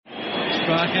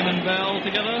Strachan and Bell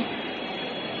together.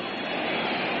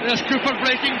 There's Cooper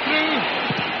breaking through.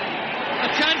 A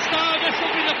chance now. This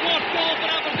will be the fourth goal for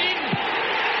Aberdeen.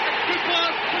 And Cooper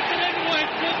puts it in with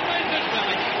Brendan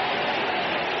Belly.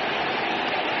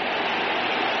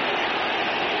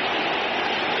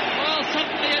 Well,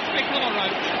 suddenly it's become a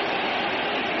rout.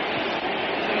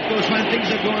 Of course, when things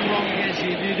are going wrong against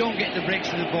you, you don't get the breaks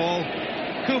of the ball.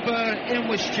 Cooper in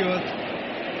with Stewart.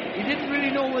 He didn't really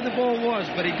know where the ball was,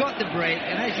 but he got the break.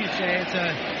 And as you say, it's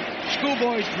a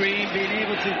schoolboy's dream, being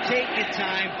able to take your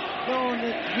time. No,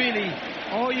 really,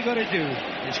 all you got to do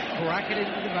is crack it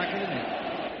into the back of the net.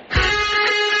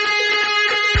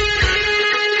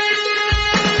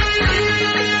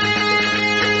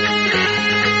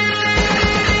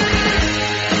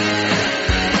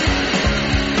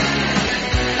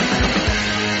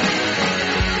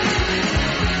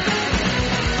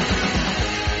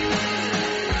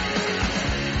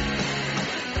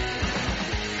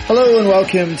 Hello and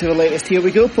welcome to the latest Here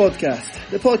We Go podcast,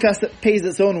 the podcast that pays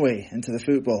its own way into the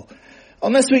football.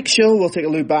 On this week's show, we'll take a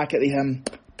look back at the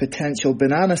potential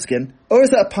banana skin, or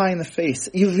is it a pie in the face?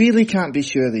 You really can't be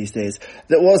sure these days.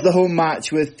 That was the home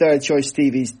match with third choice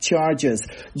Stevie's Chargers.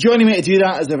 Joining me to do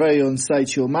that is our very own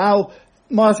Sideshow Mal,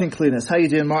 Martin Clunas. How you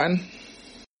doing, Martin?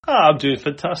 I'm doing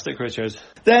fantastic, Richard.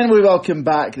 Then we welcome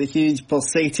back the huge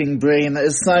pulsating brain that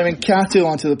is Simon Cato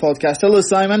onto the podcast. Hello,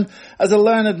 Simon. As a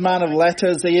learned man of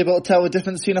letters, are you able to tell the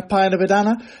difference between a pie and a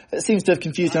banana? It seems to have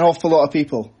confused an awful lot of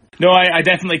people. No, I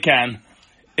definitely can.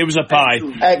 It was a pie.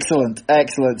 Excellent.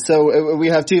 So we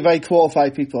have two very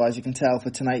qualified people, as you can tell, for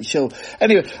tonight's show.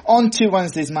 Anyway, on to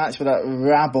Wednesday's match with that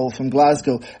rabble from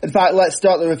Glasgow. In fact, let's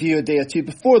start the review a day or two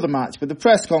before the match with the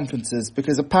press conferences,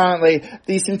 because apparently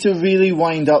these seem to really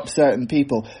wind up certain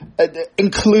people,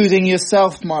 including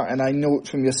yourself, Martin, I note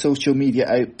from your social media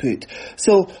output.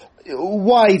 So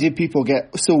why do people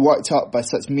get so worked up by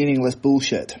such meaningless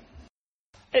bullshit?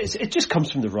 It just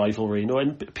comes from the rivalry,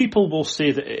 and people will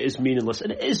say that it is meaningless,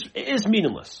 and it is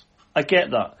meaningless. I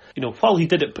get that. While he's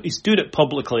doing it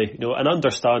publicly, and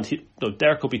understand,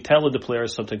 Derek will be telling the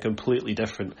players something completely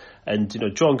different. And,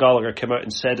 John Gallagher came out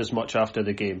and said as much after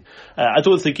the game. I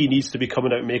don't think he needs to be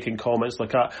coming out and making comments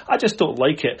like that. I just don't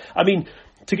like it. I mean,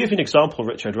 to give you an example,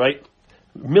 Richard, right?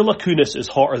 Mila Kunis is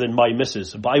hotter than my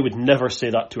missus, but I would never say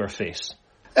that to her face.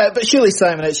 But surely,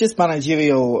 Simon, it's just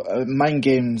managerial mind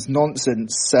games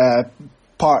nonsense,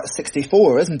 part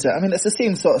 64, isn't it? I mean, it's the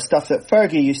same sort of stuff that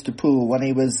Fergie used to pull when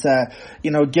he was,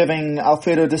 giving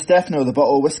Alfredo Di Stefano the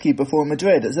bottle of whiskey before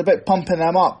Madrid. It's about pumping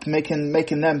them up, making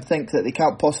them think that they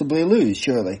can't possibly lose,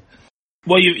 surely.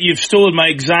 Well, you've stolen my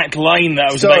exact line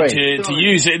that I was about to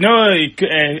use. No,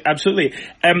 absolutely.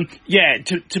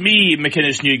 To me,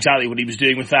 McInnes knew exactly what he was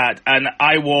doing with that, and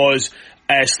I was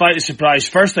slightly surprised.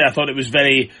 Firstly, I thought it was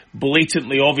very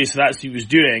blatantly obvious that's what he was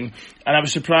doing, and I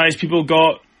was surprised people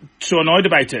got so annoyed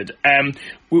about it.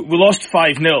 We lost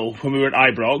 5-0 when we were at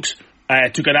Ibrox.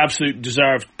 Took an absolute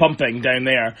deserved pumping down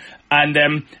there, and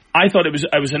I thought it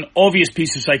was an obvious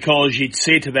piece of psychology to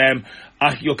say to them,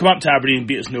 "You'll come up to Aberdeen and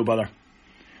beat us, no bother."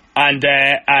 And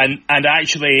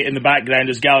actually, in the background,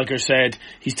 as Gallagher said,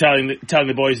 he's telling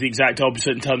the boys the exact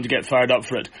opposite and telling them to get fired up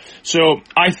for it. So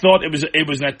I thought it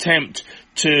was an attempt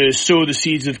to sow the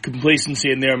seeds of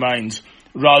complacency in their minds,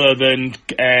 rather than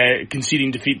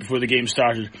conceding defeat before the game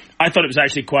started. I thought it was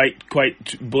actually quite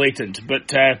blatant,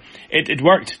 but it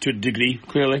worked to a degree,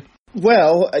 clearly.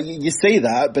 Well, you say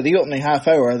that, but the opening half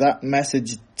hour, that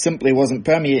message simply wasn't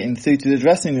permeating through to the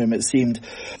dressing room, it seemed.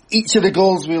 Each of the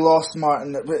goals we lost,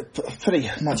 Martin, pretty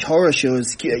much horror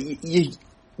shows.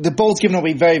 The ball's given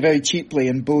away very, very cheaply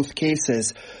in both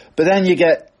cases, but then you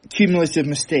get cumulative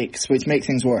mistakes, which make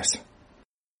things worse.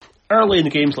 Early in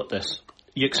games like this,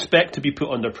 you expect to be put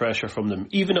under pressure from them,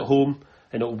 even at home.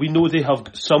 We know they have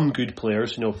some good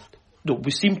players.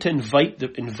 We seem to invite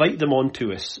them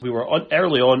onto us. We were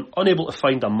early on unable to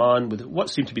find a man with what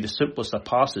seemed to be the simplest of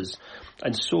passes,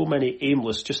 and so many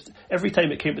aimless. Just every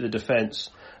time it came to the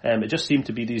defence, it just seemed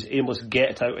to be these aimless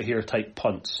get out of here type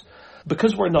punts.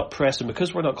 Because we're not pressing,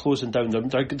 because we're not closing down them,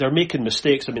 they're making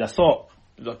mistakes. I thought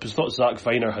Zach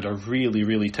Viner had a really,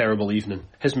 really terrible evening.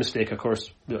 His mistake, of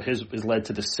course, his led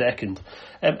to the second.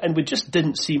 And we just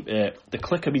didn't seem the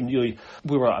click. We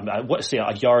were, I want to say,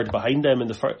 a yard behind them in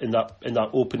that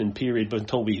opening period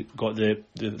until we got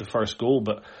the first goal.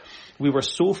 But we were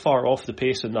so far off the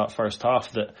pace in that first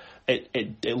half that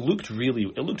it looked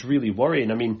really worrying.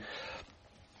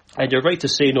 And you're right to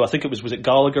say, I think it was it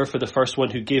Gallagher for the first one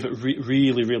who gave it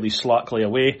really, really slackly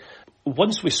away.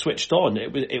 Once we switched on,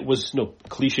 it was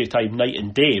cliche time, night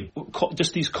and day.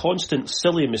 Just these constant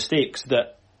silly mistakes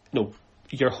that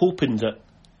you're hoping that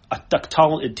a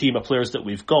talented team of players that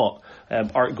we've got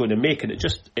aren't going to make it.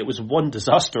 It was one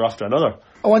disaster after another.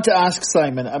 I want to ask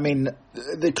Simon, I mean,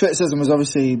 the criticism was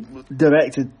obviously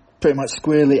directed pretty much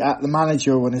squarely at the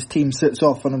manager when his team sits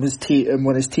off and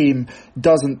when his team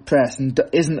doesn't press and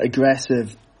isn't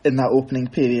aggressive in that opening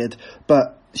period.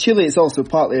 But surely it's also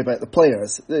partly about the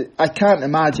players. I can't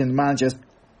imagine the manager's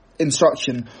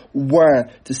instruction were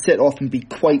to sit off and be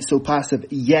quite so passive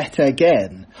yet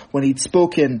again when he'd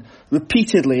spoken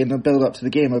repeatedly in the build-up to the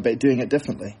game about doing it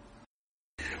differently.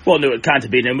 Well, no, it can't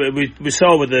have been. And we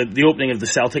saw with the opening of the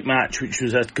Celtic match, which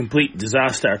was a complete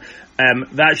disaster,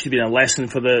 that should have been a lesson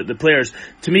for the players.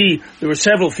 To me, there were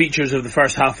several features of the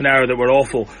first half an hour that were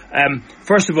awful.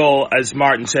 First of all, as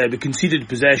Martin said, we conceded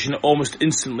possession almost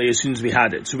instantly as soon as we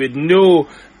had it. So we had no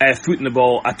foot in the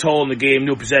ball at all in the game,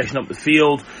 no possession up the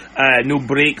field, no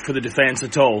break for the defence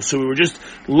at all. So we were just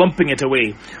lumping it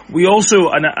away. We also,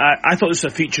 and I thought this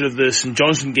was a feature of the St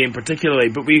Johnstone game particularly,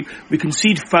 but we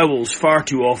concede fouls far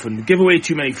too often. We give away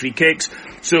too many free kicks.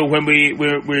 So when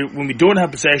we don't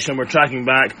have possession and we're tracking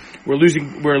back, we're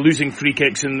losing free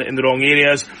kicks in the wrong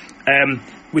areas.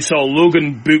 We saw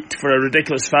Logan booked for a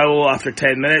ridiculous foul after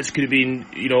 10 minutes. Could have been,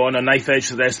 on a knife edge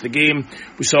for the rest of the game.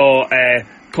 We saw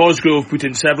Cosgrove put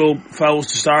in several fouls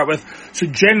to start with. So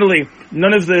generally,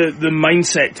 none of the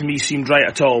mindset to me seemed right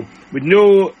at all. With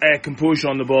no composure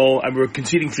on the ball, and we were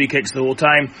conceding free kicks the whole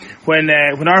time. When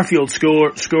Arfield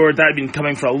scored, that had been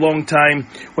coming for a long time.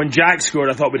 When Jack scored,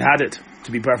 I thought we'd had it,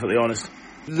 to be perfectly honest.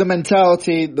 The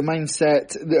mentality, the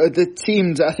mindset, the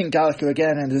teams, I think Gallagher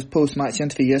again in his post-match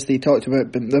interview yesterday talked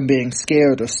about them being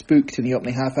scared or spooked in the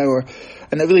opening half hour,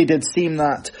 and it really did seem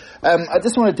that. I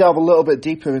just want to delve a little bit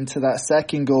deeper into that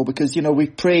second goal because, we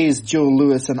praised Joe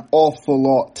Lewis an awful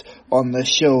lot on this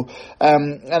show,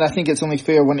 and I think it's only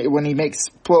fair when he makes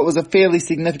what was a fairly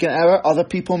significant error. Other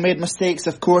people made mistakes,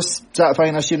 of course. Zach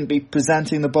Vyner shouldn't be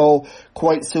presenting the ball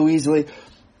quite so easily.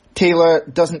 Taylor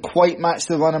doesn't quite match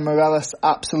the run of Morelos,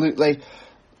 absolutely.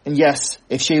 And yes,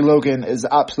 if Shea Logan is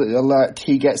absolutely alert,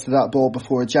 he gets to that ball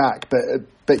before Jack.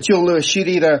 But Joe Lewis should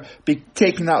either be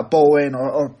taking that ball in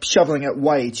or shoveling it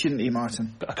wide, shouldn't he,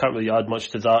 Martin? I can't really add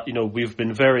much to that. We've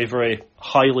been very, very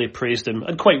highly praised him,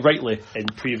 and quite rightly in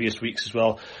previous weeks as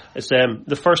well. It's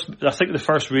the first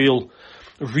real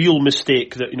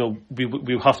mistake that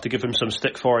we'll have to give him some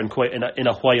stick for in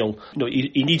a while.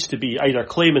 He needs to be either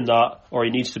claiming that or he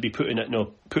needs to be putting it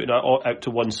out to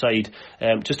one side,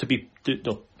 just to be.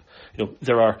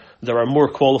 There are more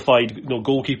qualified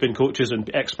goalkeeping coaches and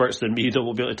experts than me that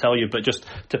will be able to tell you, but just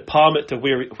to palm it to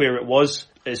where it was,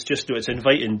 it's just it's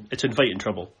inviting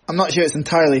trouble. I'm not sure it's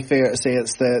entirely fair to say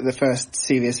it's the first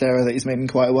serious error that he's made in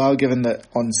quite a while, given that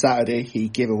on Saturday he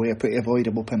gave away a pretty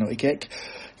avoidable penalty kick.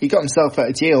 He got himself out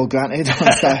of jail, granted,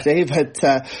 on Saturday, but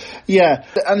yeah.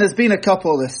 And there's been a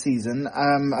couple this season.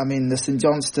 The St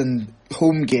Johnstone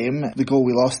home game, the goal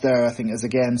we lost there, I think, is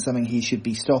again something he should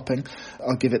be stopping.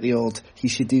 I'll give it the old, he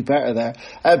should do better there.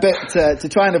 But to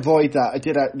try and avoid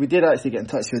that, we did actually get in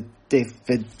touch with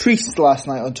David Priest last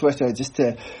night on Twitter just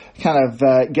to kind of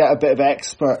get a bit of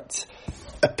expert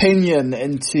opinion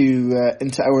into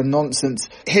our nonsense.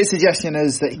 His suggestion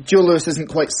is that Joe Lewis isn't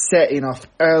quite set enough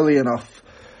early enough.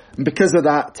 And because of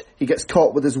that, he gets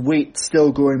caught with his weight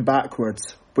still going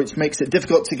backwards, which makes it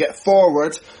difficult to get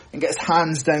forward and get his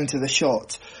hands down to the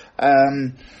shot.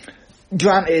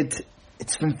 Granted,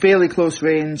 it's from fairly close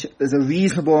range. There's a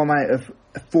reasonable amount of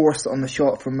force on the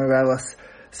shot from Morelos.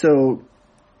 So,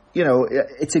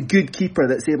 it's a good keeper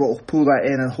that's able to pull that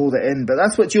in and hold it in. But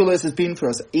that's what Joe Lewis has been for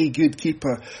us, a good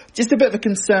keeper. Just a bit of a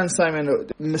concern, Simon,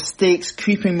 mistakes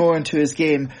creeping more into his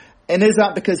game. And is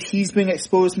that because he's being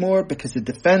exposed more, because the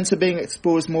defence are being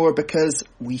exposed more, because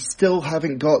we still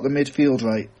haven't got the midfield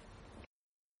right?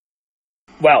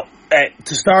 Well,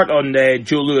 to start on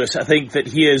Joe Lewis, I think that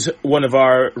he is one of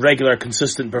our regular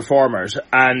consistent performers.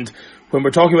 And when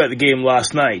we're talking about the game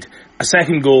last night, a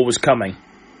second goal was coming.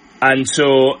 And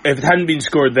so if it hadn't been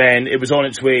scored then, it was on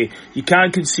its way. You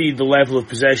can't concede the level of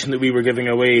possession that we were giving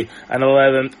away and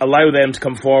allow them to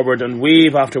come forward and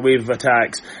wave after wave of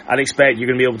attacks and expect you're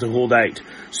going to be able to hold out.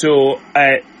 So,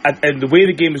 and the way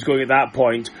the game was going at that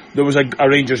point, there was a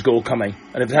Rangers goal coming.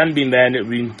 And if it hadn't been then, it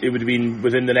would have been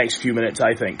within the next few minutes,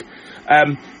 I think.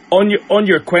 On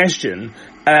your question,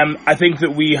 I think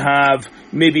that we have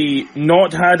maybe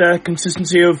not had a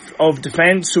consistency of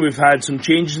defence, so we've had some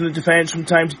changes in the defence from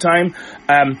time to time.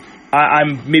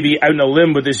 I'm maybe out on a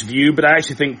limb with this view, but I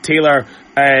actually think Taylor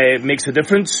makes a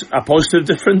difference, a positive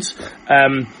difference.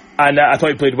 And I thought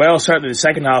he played well. Certainly the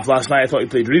second half last night, I thought he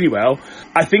played really well.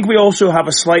 I think we also have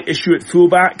a slight issue at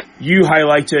fullback. You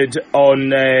highlighted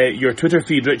on your Twitter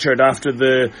feed, Richard, after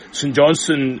the St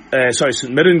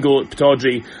Mirren goal at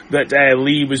Pittodrie, that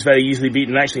Lee was very easily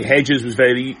beaten. Actually, Hedges was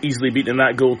very easily beaten in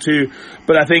that goal too.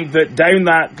 But I think that down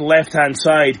that left-hand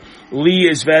side, Lee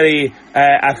is very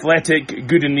athletic,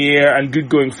 good in the air and good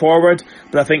going forward,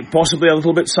 but I think possibly a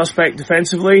little bit suspect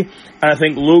defensively. And I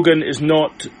think Logan is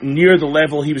not near the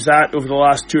level he was at over the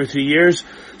last 2 or 3 years.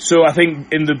 So I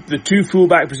think in the two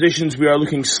fullback positions we are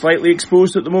looking slightly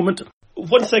exposed at the moment.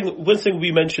 One thing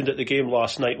we mentioned at the game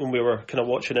last night when we were kind of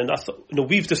watching, and I thought,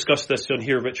 we've discussed this on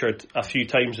here, Richard, a few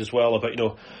times as well about,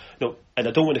 and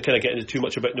I don't want to kind of get into too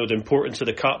much about the importance of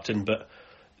the captain, but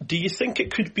do you think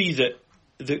it could be that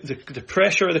the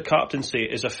pressure of the captaincy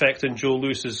is affecting Joe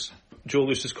Lewis's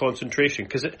concentration?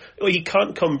 Because he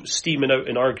can't come steaming out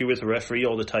and argue with the referee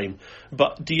all the time.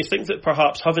 But do you think that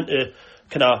perhaps having to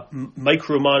kind of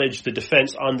micromanage the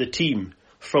defence and the team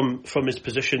from his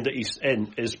position that he's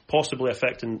in is possibly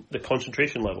affecting the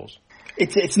concentration levels?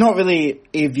 It's not really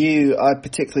a view I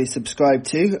particularly subscribe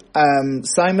to.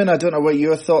 Simon, I don't know what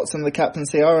your thoughts on the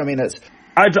captaincy are. I mean,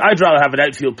 I'd rather have an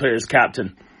outfield player as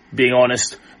captain, being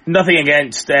honest. Nothing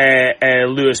against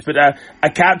Lewis, but a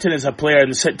captain is a player,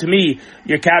 and to me,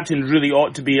 your captain really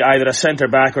ought to be either a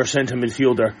centre-back or centre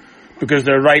midfielder, because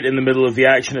they're right in the middle of the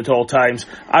action at all times.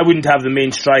 I wouldn't have the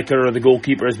main striker or the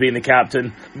goalkeeper as being the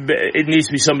captain. It needs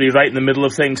to be somebody right in the middle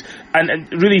of things. And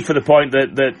really for the point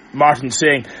that Martin's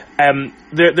saying,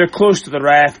 they're close to the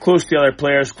ref, close to the other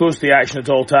players, close to the action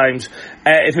at all times.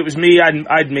 If it was me,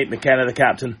 I'd make McKenna the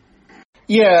captain.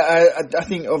 Yeah, I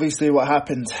think obviously what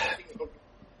happened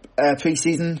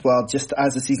pre-season, well, just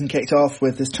as the season kicked off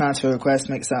with this transfer request,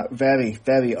 makes that very,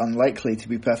 very unlikely, to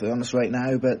be perfectly honest right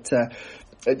now. But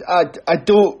I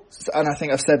don't, and I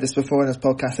think I've said this before in this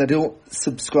podcast, I don't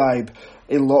subscribe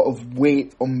a lot of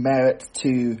weight or merit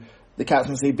to the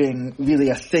captaincy being really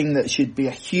a thing that should be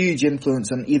a huge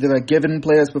influence on either a given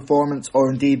player's performance or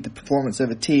indeed the performance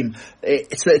of a team.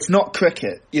 It's not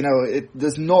cricket,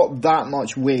 there's not that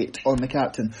much weight on the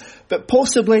captain. But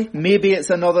possibly, maybe it's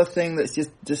another thing that's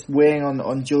just weighing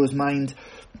on Joe's mind.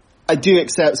 I do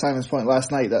accept Simon's point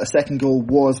last night that a second goal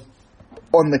was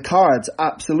on the cards,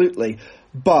 absolutely.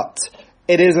 But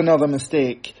it is another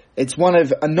mistake. It's one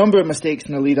of a number of mistakes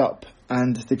in the lead up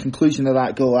and the conclusion of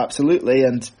that goal, absolutely,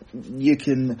 and you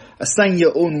can assign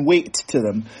your own weight to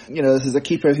them. This is a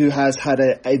keeper who has had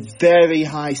a very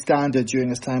high standard during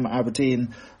his time at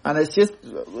Aberdeen, and it's just,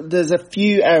 there's a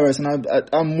few errors, and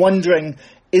I'm wondering,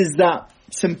 is that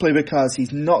simply because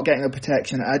he's not getting the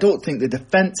protection? I don't think the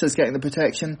defence is getting the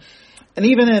protection. And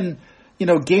even in,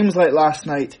 games like last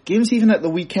night, games even at the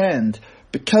weekend,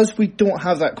 because we don't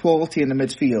have that quality in the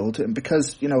midfield, and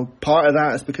because, part of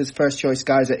that is because first choice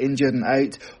guys are injured and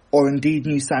out, or indeed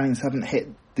new signings haven't hit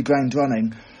the ground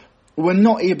running, we're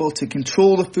not able to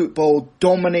control the football,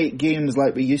 dominate games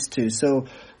like we used to. So,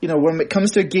 when it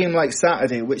comes to a game like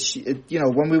Saturday, which,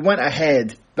 when we went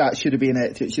ahead, that should have been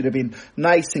it. It should have been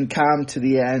nice and calm to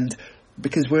the end,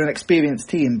 because we're an experienced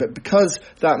team. But because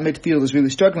that midfield is really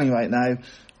struggling right now,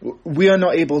 we are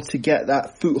not able to get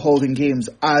that foothold in games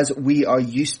as we are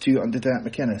used to under Derek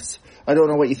McInnes. I don't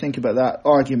know what you think about that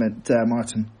argument,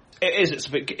 Martin. It is. It's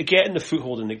about getting the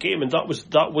foothold in the game, and that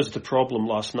was the problem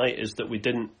last night. Is that we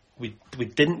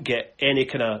didn't get any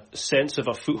kind of sense of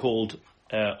a foothold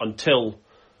until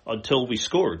we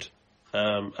scored,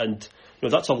 and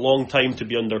that's a long time to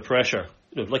be under pressure.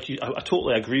 I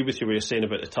totally agree with you what you're saying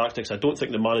about the tactics. I don't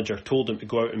think the manager told them to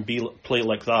go out and play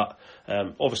like that.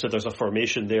 Obviously, there's a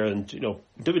formation there, and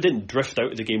we didn't drift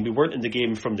out of the game. We weren't in the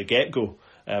game from the get-go,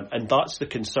 and that's the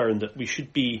concern, that we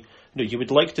should be. You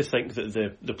would like to think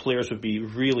that the players would be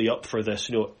really up for this,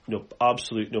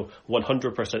 absolute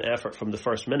 100% effort from the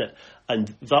first minute. And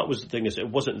that was the thing, is it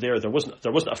wasn't there. There wasn't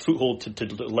a foothold to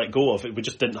let go of. We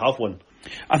just didn't have one.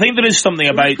 I think there is something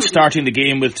about starting the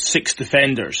game with 6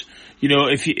 defenders.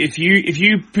 If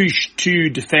you push 2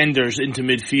 defenders into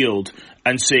midfield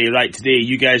and say, right, today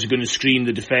you guys are going to screen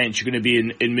the defence, you're going to be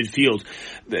in midfield.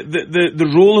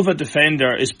 The role of a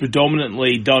defender is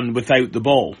predominantly done without the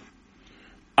ball.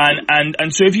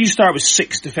 And so if you start with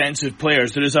 6 defensive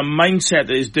players, there is a mindset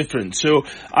that is different. So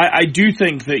I do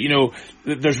think that,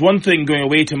 there's one thing going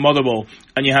away to Motherwell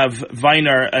and you have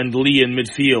Viner and Lee in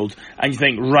midfield and you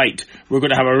think, right, we're going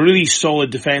to have a really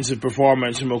solid defensive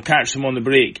performance and we'll catch them on the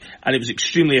break. And it was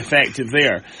extremely effective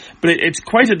there. But it's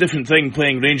quite a different thing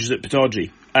playing Rangers at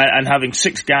Pittodrie and having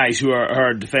 6 guys who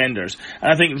are defenders.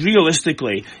 And I think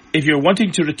realistically, if you're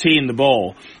wanting to retain the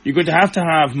ball, you're going to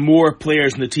have more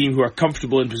players in the team who are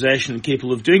comfortable in possession and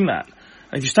capable of doing that.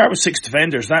 And if you start with 6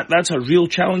 defenders, that's a real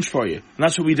challenge for you. And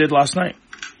that's what we did last night.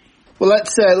 Well,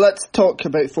 let's talk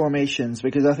about formations,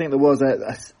 because I think there was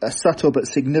a subtle but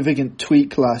significant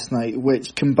tweak last night,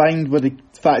 which, combined with the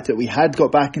fact that we had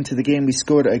got back into the game, we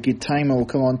scored at a good time, and we'll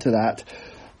come on to that.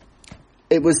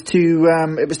 It was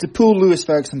to pull Lewis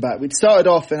Ferguson back. We'd started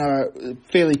off in our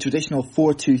fairly traditional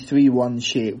 4-2-3-1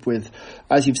 shape with,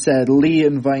 as you've said, Lee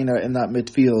and Viner in that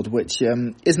midfield, which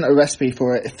isn't a recipe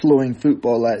for a flowing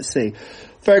football, let's say.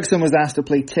 Ferguson was asked to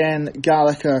play 10,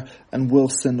 Gallagher and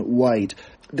Wilson wide.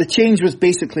 The change was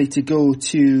basically to go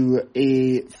to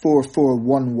a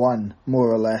 4-4-1-1,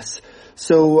 more or less.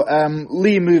 So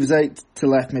Lee moves out to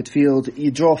left midfield.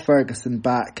 You draw Ferguson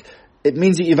back. It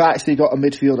means that you've actually got a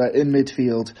midfielder in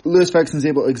midfield. Lewis Ferguson's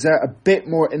able to exert a bit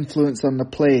more influence on the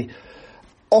play.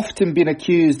 Often been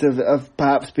accused of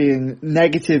perhaps being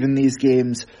negative in these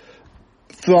games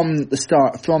from the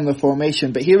start, from the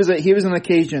formation. But here was an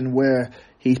occasion where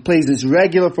he plays his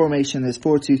regular formation, his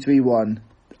 4-2-3-1,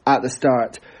 at the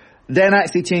start, then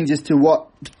actually changes to what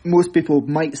most people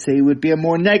might say would be a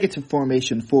more negative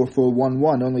formation,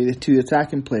 4-4-1-1, only the 2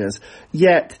 attacking players.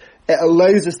 Yet, it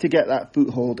allows us to get that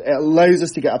foothold, it allows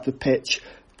us to get up the pitch.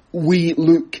 We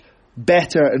look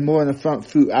better and more on the front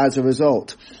foot as a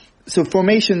result. So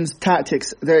formations,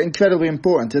 tactics, they're incredibly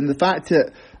important, and the fact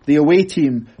that the away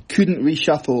team couldn't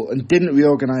reshuffle and didn't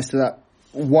reorganise to that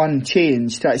one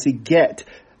change to actually get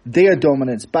their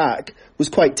dominance back was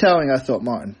quite telling, I thought,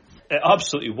 Martin. It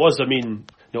absolutely was. I mean,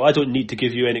 I don't need to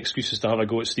give you any excuses to have a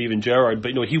go at Steven Gerrard,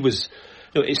 but he was.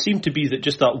 It seemed to be that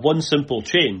just that one simple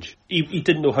change, he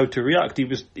didn't know how to react. He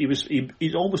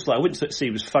almost like, I wouldn't say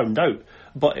he was found out,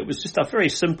 but it was just a very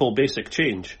simple, basic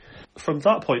change. From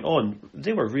that point on,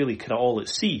 they were really kind of all at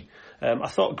sea. I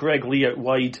thought Greg Lee out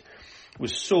wide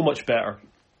was so much better.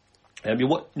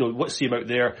 What's him out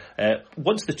there?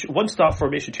 Once that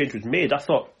formation change was made, I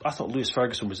thought Lewis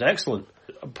Ferguson was excellent.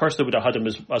 I personally would have had him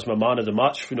as my man of the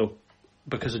match,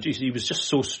 because he was just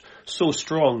so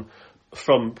strong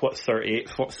from 40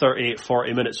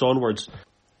 minutes onwards.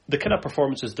 The kind of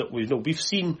performances that we've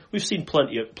seen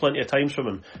plenty of times from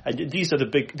him, and these are the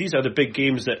big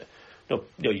games that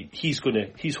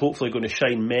he's hopefully going to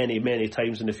shine many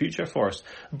times in the future for us.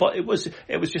 But it was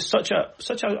just such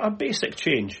a basic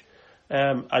change.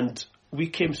 And we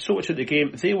came so much of the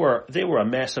game. They were a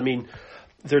mess. I mean,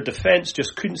 their defence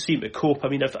just couldn't seem to cope. I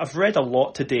mean, I've read a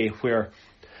lot today where,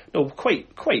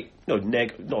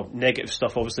 negative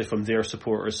stuff, obviously, from their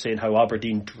supporters saying how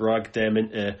Aberdeen dragged them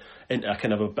into a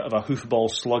kind of a bit of a hoofball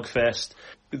slugfest.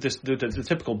 The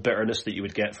typical bitterness that you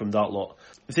would get from that lot.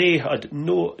 They had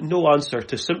no answer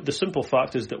to the simple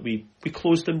fact is that we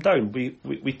closed them down.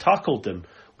 We tackled them.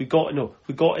 We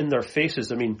got in their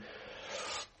faces. I mean,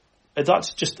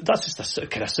 that's just a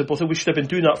kind of simple thing. We should have been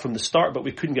doing that from the start, but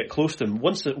we couldn't get close to them.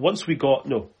 Once we got,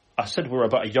 I said we were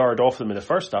about a yard off them in the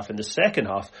first half. In the second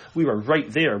half, we were right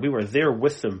there. We were there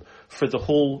with them for the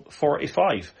whole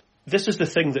 45. This is the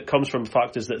thing that comes from the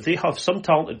fact is that they have some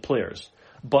talented players,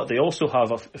 but they also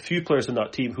have a few players in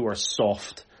that team who are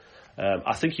soft.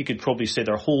 I think you could probably say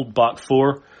their whole back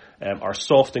four are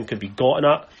soft and could be gotten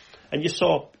at. And you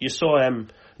saw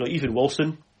even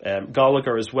Wilson,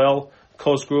 Gallagher as well,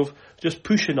 Cosgrove, just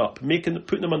pushing up,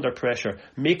 putting them under pressure,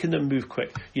 making them move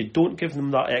quick. You don't give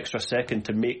them that extra second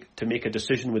to make a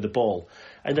decision with the ball.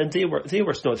 And then they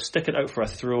were sticking out for a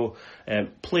throw,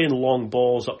 playing long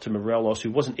balls up to Morelos,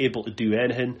 who wasn't able to do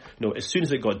anything. As soon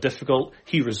as it got difficult,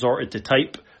 he resorted to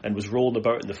type and was rolling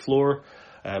about on the floor,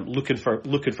 looking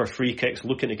for free kicks,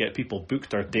 looking to get people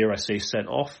booked or, dare I say, sent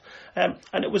off. And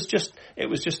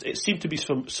it seemed to be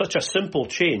such a simple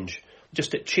change.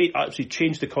 Just actually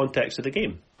changed the context of the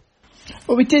game.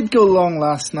 Well, we did go long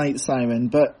last night, Simon,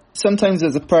 but sometimes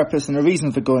there's a purpose and a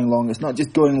reason for going long. It's not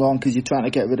just going long because you're trying to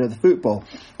get rid of the football.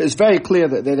 It was very clear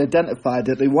that they'd identified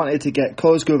that they wanted to get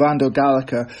Cosgrove and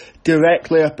Gallagher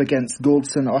directly up against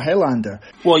Goldson or Helander.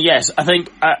 Well, yes, I think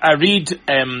I read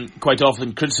quite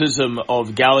often criticism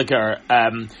of Gallagher,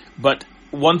 but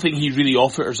one thing he really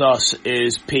offers us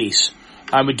is pace.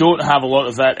 And we don't have a lot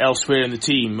of that elsewhere in the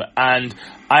team. And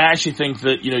I actually think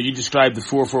that, you described the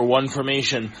 4-4-1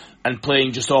 formation and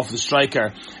playing just off the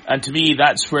striker. And to me,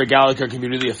 that's where Gallagher can be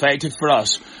really effective for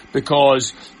us,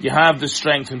 because you have the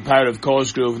strength and power of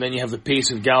Cosgrove and then you have the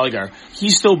pace of Gallagher.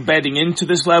 He's still bedding into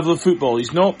this level of football.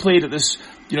 He's not played at this,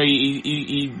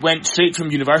 he went straight from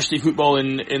university football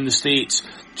in the States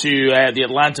to the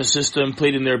Atlanta system,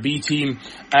 played in their B team.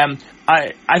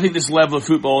 I think this level of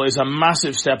football is a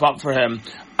massive step up for him,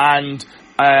 and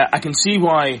I can see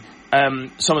why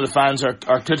some of the fans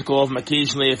are critical of him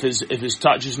occasionally if his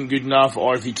touch isn't good enough,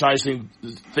 or if he tries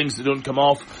things that don't come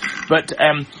off. But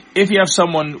if you have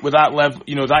someone with that level,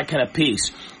 that kind of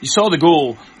pace, you saw the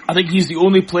goal. I think he's the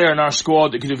only player in our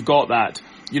squad that could have got that.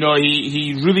 He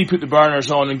really put the burners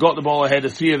on and got the ball ahead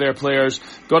of 3 of their players,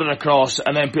 got it across,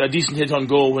 and then put a decent hit on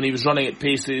goal when he was running at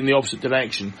pace in the opposite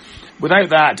direction. Without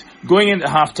that, going into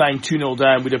half-time 2-0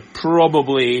 down, we'd have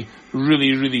probably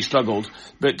really, really struggled.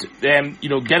 But,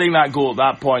 getting that goal at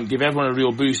that point gave everyone a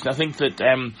real boost. And I think that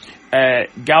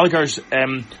Gallagher's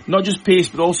not just pace,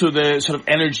 but also the sort of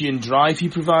energy and drive he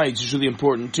provides is really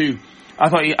important too. I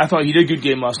thought he did a good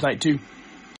game last night too.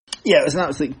 Yeah, it was an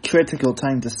absolutely critical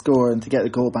time to score and to get the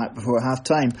goal back before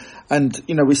half-time. And,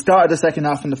 we started the second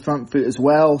half on the front foot as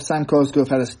well. Sam Cosgrove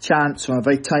had a chance from a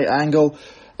very tight angle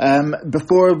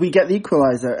before we get the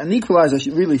equaliser. And the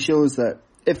equaliser really shows that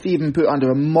if even put under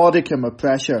a modicum of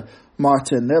pressure,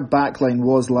 Martin, their backline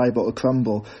was liable to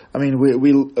crumble. I mean,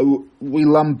 we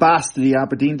lambasted the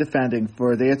Aberdeen defending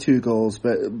for their 2 goals,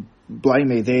 but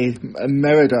blimey, they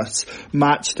mirrored us,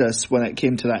 matched us when it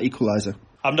came to that equaliser.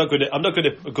 I'm not going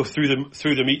to go through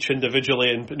them each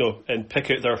individually and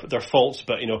pick out their faults,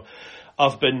 but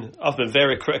I've been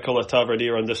very critical of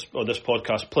Tavernier on this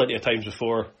podcast plenty of times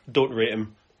before. Don't rate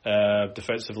him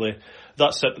defensively.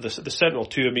 That's it. The central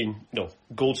two. I mean,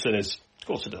 Goldson is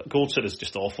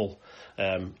just awful.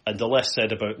 And the less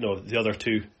said about the other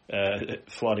two,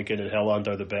 Flanagan and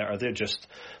Helander, the better.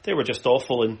 They were just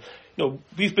awful. And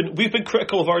we've been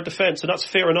critical of our defence, and that's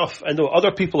fair enough. I know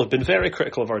other people have been very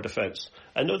critical of our defence.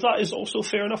 I know that is also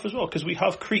fair enough as well, because we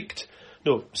have creaked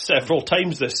several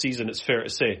times this season. It's fair to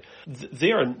say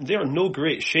they are no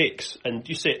great shakes. And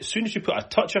you say as soon as you put a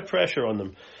touch of pressure on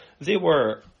them, they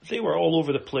were all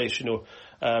over the place.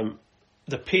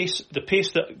 The pace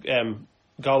that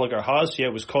Gallagher has,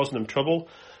 was causing them trouble.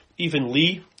 Even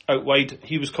Lee out wide,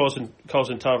 he was causing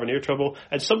Tavernier trouble,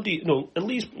 and somebody, and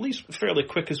Lee's fairly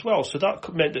quick as well. So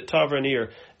that meant that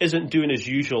Tavernier isn't doing his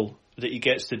usual that he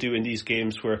gets to do in these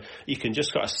games, where he can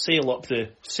just kind of sail up the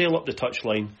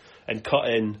touchline and cut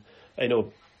in. And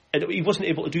he wasn't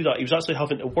able to do that. He was actually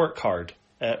having to work hard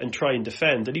and try and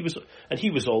defend, and he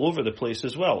was all over the place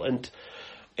as well. And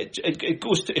it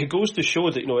goes to show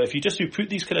that if you put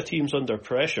these kind of teams under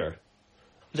pressure,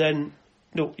 then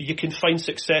you can find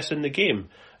success in the game.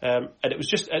 And it was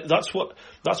just that's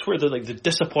where the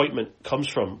disappointment comes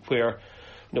from. Where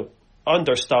I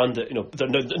understand that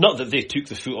not that they took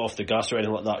the foot off the gas or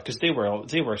anything like that, because they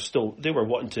were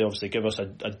wanting to obviously give us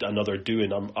another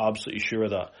doing. I'm absolutely sure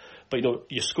of that. But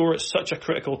you score at such a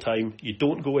critical time. You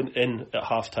don't go in at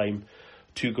half time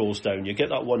 2 goals down. You get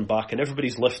that one back, and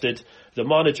everybody's lifted. The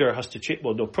manager has to change.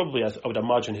 Well, no, probably I would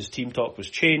imagine his team talk was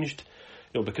changed.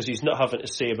 Because he's not having to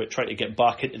say about trying to get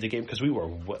back into the game, because we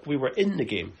were in the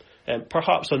game,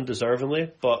 perhaps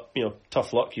undeservingly, but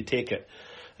tough luck, you take it.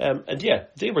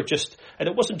 They were just, and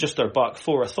it wasn't just their back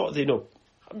 4. I thought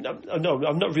I've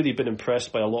not really been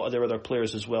impressed by a lot of their other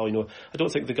players as well. I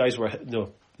don't think the guys were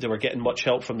they were getting much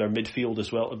help from their midfield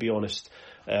as well, to be honest.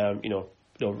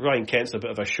 Ryan Kent's a bit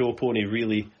of a show pony,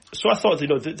 really. So I thought,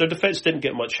 their defence didn't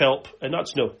get much help, and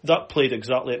that played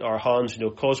exactly in our hands.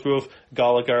 Cosgrove,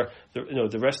 Gallagher,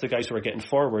 the rest of the guys who were getting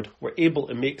forward were able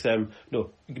to make them,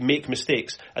 make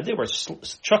mistakes, and they were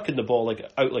chucking the ball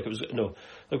out like it was,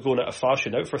 going out of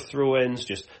fashion, out for throw-ins,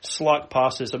 just slack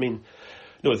passes. I mean,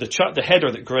 the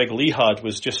header that Greg Lee had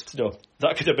was just,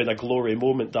 that could have been a glory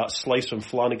moment, that slice from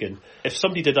Flanagan. If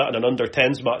somebody did that in an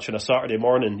under-10s match on a Saturday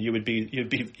morning, you'd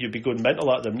be going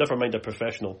mental at them, never mind a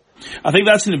professional. I think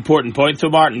that's an important point though,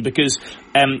 Martin, because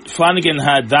Flanagan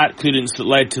had that clearance that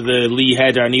led to the Lee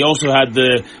header, and he also had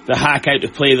the hack out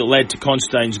of play that led to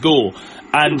Constantine's goal.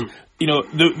 And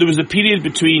there was a period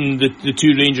between the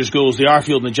 2 Rangers goals, the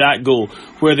Arfield and the Jack goal,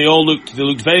 where they looked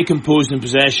very composed in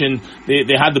possession.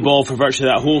 They had the ball for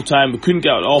virtually that whole time. We couldn't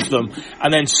get it off them.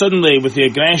 And then suddenly, with the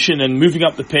aggression and moving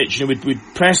up the pitch, we'd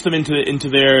press them into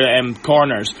their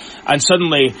corners. And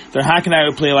suddenly, they're hacking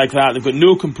out a play like that. They've got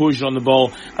no composure on the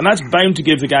ball. And that's bound to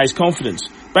give the guys confidence.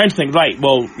 Bound to think, right,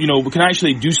 well, we can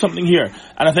actually do something here.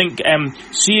 And I think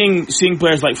seeing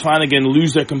players like Flanagan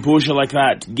lose their composure like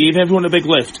that gave everyone a big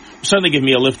lift. Certainly gave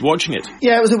me a lift watching it.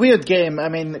 Yeah, it was a weird game. I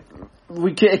mean,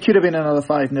 it could have been another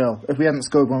 5-0 if we hadn't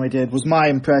scored when we did, was my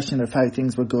impression of how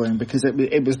things were going, because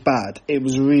it was bad. It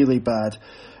was really bad.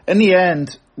 In the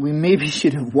end, we maybe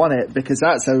should have won it, because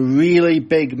that's a really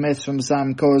big miss from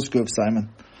Sam Cosgrove, Simon.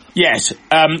 Yes,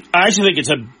 I actually think it's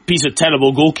a piece of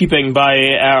terrible goalkeeping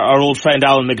by our old friend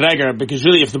Alan McGregor, because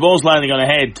really if the ball's landing on a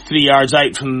head 3 yards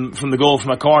out from the goal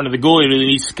from a corner, the goalie really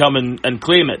needs to come and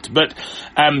claim it. But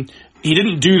he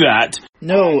didn't do that.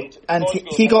 No, and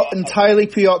he got entirely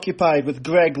preoccupied with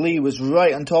Greg Lee was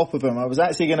right on top of him. I was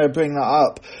actually going to bring that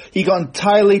up. He got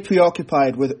entirely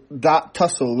preoccupied with that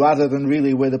tussle rather than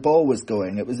really where the ball was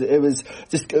going. It was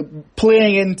just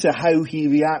playing into how he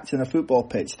reacts in a football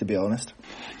pitch, to be honest.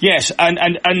 Yes, and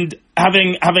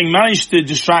having managed to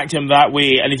distract him that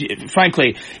way, and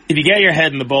frankly, if you get your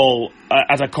head in the ball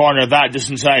at a corner that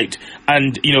distance out,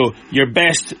 and your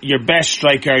best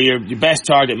striker, your best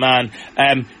target man,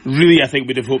 really I think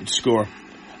would have hoped to score.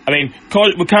 I mean,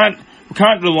 we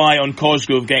can't rely on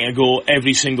Cosgrove getting a goal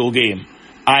every single game,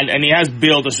 and he has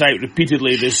bailed us out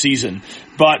repeatedly this season,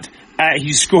 but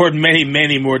he's scored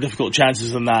many more difficult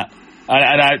chances than that.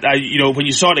 And I, when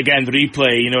you saw it again, the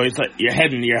replay, it's like your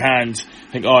head in your hands.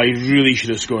 Think, he really should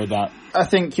have scored that. I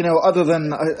think, other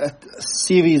than a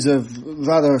series of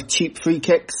rather cheap free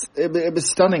kicks, it was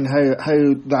stunning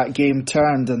how that game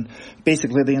turned, and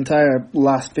basically the entire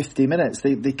last 50 minutes,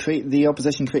 the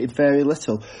opposition created very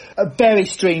little. A very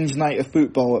strange night of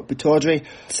football at Pittodrie.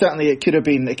 Certainly it could have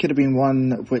been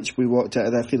one which we walked out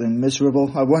of there feeling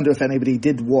miserable. I wonder if anybody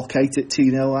did walk out at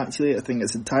 2-0 actually. I think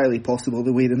it's entirely possible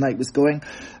the way the night was going.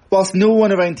 Whilst no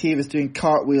one around here is doing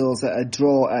cartwheels at a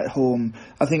draw at home,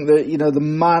 I think that, the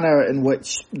manner in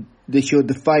which they showed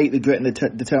the fight, the grit and the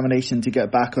determination to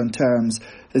get back on terms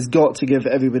has got to give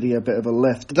everybody a bit of a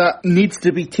lift. That needs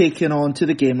to be taken on to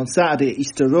the game on Saturday at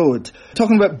Easter Road.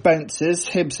 Talking about bounces,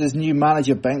 Hibs' new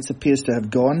manager bounce appears to have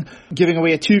gone, giving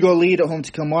away a 2-goal lead at home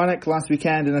to Kilmarnock last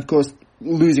weekend, and of course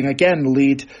losing again the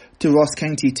lead to Ross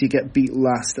County to get beat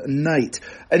last night.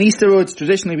 And Easter Road's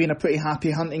traditionally been a pretty happy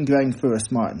hunting ground for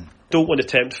us, Martin. Don't want to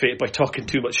tempt fate by talking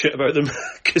too much shit about them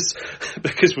because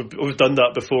we've done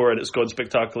that before and it's gone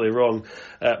spectacularly wrong.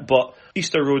 But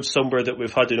Easter Road's somewhere that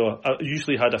we've had,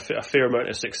 usually had a fair amount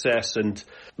of success. And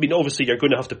I mean, obviously you're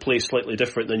going to have to play slightly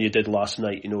different than you did last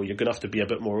night. You're going to have to be a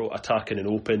bit more attacking and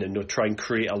open and try and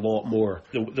create a lot more.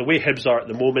 The way Hibs are at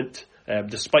the moment,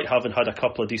 despite having had a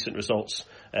couple of decent results,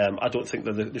 I don't think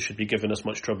that they should be giving us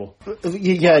much trouble.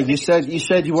 Yeah, you said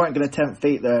you weren't going to tempt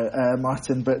fate there,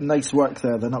 Martin, but nice work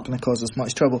there. They're not going to cause us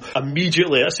much trouble.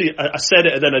 Immediately, I said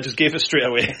it and then I just gave it straight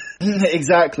away.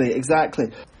 Exactly.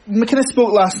 McInnes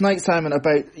spoke last night, Simon,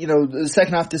 about the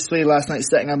second half display last night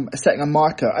setting a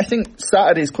marker. I think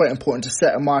Saturday is quite important to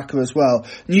set a marker as well.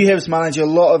 New Hibs manager, a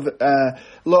lot of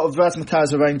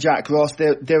razzmatazz around Jack Ross,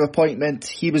 their appointment.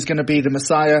 He was going to be the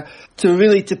Messiah.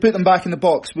 To put them back in the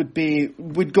box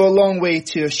would go a long way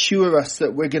to assure us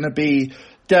that we're going to be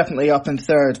definitely up in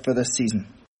third for this season.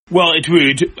 Well, it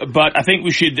would, but I think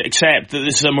we should accept that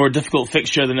this is a more difficult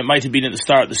fixture than it might have been at the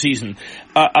start of the season.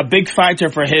 A big factor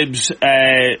for Hibs'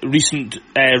 recent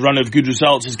run of good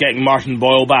results is getting Martin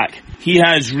Boyle back. He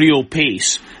has real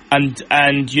pace. And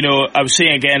I was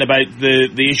saying again about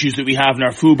the issues that we have in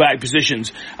our fullback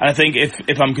positions. And I think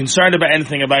if I'm concerned about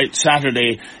anything about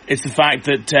Saturday, it's the fact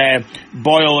that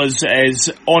Boyle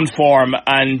is on form,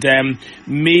 and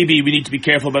maybe we need to be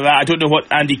careful about that. I don't know what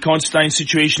Andy Constantine's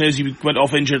situation is. He went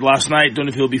off injured last night. Don't know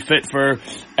if he'll be fit for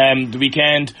the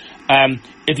weekend.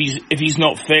 If he's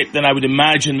not fit, then I would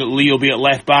imagine that Lee will be at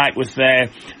left back with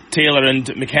Taylor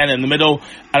and McKenna in the middle.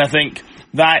 And I think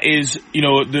that is,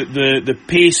 the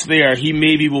pace there. He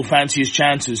maybe will fancy his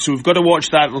chances. So we've got to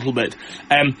watch that a little bit.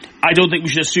 I don't think we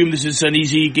should assume this is an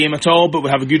easy game at all, but we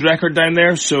have a good record down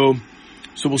there, so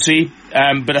we'll see.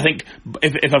 But I think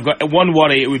if I've got one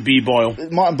worry, it would be Boyle.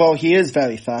 Martin Boyle, he is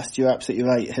very fast. You're absolutely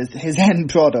right. His end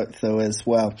product, though, as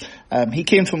well. He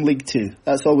came from League Two.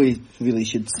 That's all we really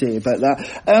should say about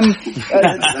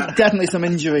that. Definitely some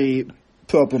injury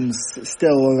problems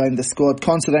still around the squad.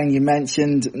 Considine, you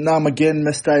mentioned. Niall McGinn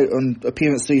missed out on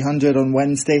appearance 300 on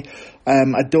Wednesday.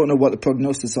 I don't know what the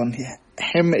prognosis on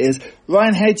him is.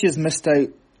 Ryan Hedges missed out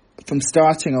from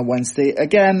starting on Wednesday.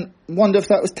 Again, wonder if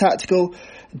that was tactical.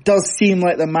 It does seem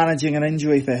like they're managing an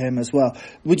injury for him as well.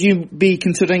 Would you be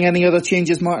considering any other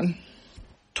changes, Martin?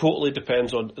 Totally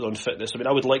depends on fitness. I mean,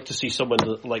 I would like to see someone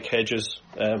like Hedges.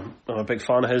 I'm a big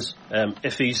fan of his.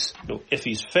 If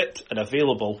he's fit and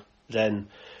available, then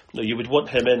you would want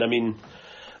him in. I mean,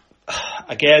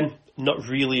 again,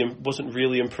 wasn't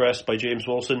really impressed by James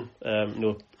Wilson.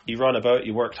 He ran about,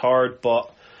 he worked hard,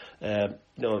 but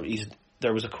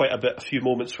there was a few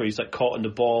moments where he's caught on the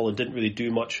ball and didn't really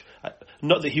do much.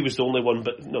 Not that he was the only one,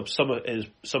 but some of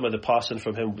the passing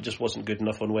from him just wasn't good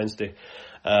enough on Wednesday.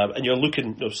 And you're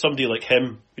looking, somebody like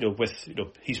him,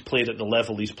 he's played at the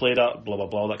level he's played at, blah blah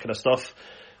blah, that kind of stuff.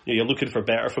 You're looking for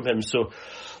better from him. So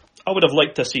I would have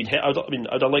liked to have seen. I'd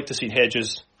have liked to have seen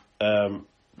Hedges a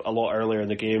lot earlier in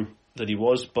the game than he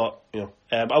was, but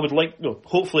I would like.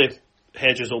 Hopefully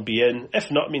Hedges will be in.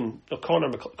 If not, Conor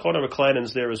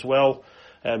McLennan's there as well.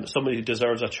 somebody who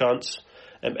deserves a chance.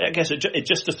 I guess it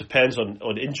just depends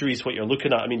on injuries, what you're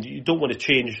looking at. I mean, you don't want to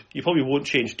change. You probably won't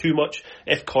change too much.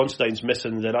 If Considine's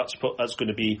missing, then that's going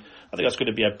to be. I think that's going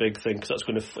to be a big thing, because that's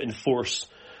going to enforce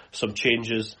some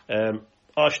changes.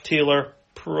 Ash Taylor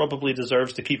probably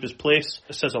deserves to keep his place.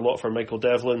 It says a lot for Michael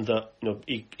Devlin that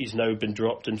he's now been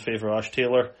dropped in favour of Ash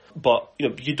Taylor. But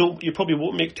you probably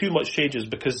won't make too much changes,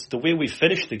 because the way we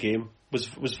finished the game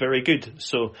was very good.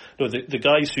 So the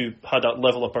guys who had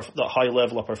that high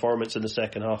level of performance in the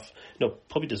second half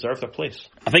probably deserve their place.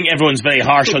 I think everyone's very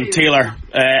harsh on Taylor.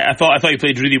 I thought he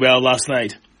played really well last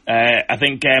night. I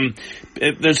think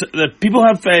people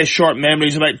have short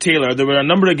memories about Taylor. There were a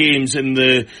number of games in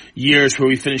the years where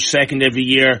we finished second every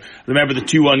year. Remember the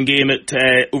 2-1 game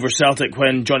over Celtic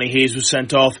when Johnny Hayes was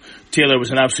sent off. Taylor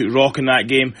was an absolute rock in that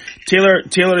game.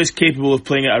 Taylor is capable of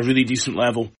playing at a really decent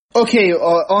level. Okay,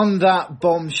 on that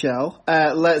bombshell,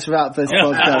 let's wrap this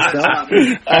podcast up.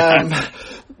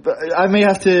 I may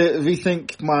have to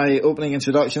rethink my opening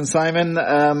introduction, Simon.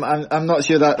 I'm not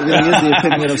sure that really is the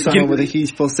opinion of someone with a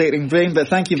huge pulsating brain, but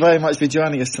thank you very much for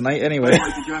joining us tonight anyway.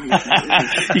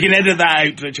 You can edit that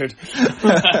out, Richard.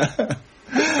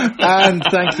 And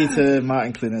thank you to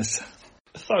Martin Clunas.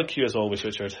 Thank you as always,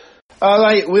 Richard.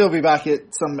 Alright, we'll be back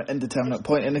at some indeterminate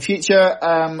point in the future,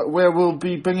 where we'll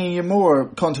be bringing you more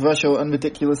controversial and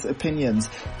ridiculous opinions.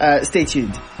 Stay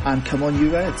tuned, and come on you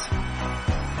Reds.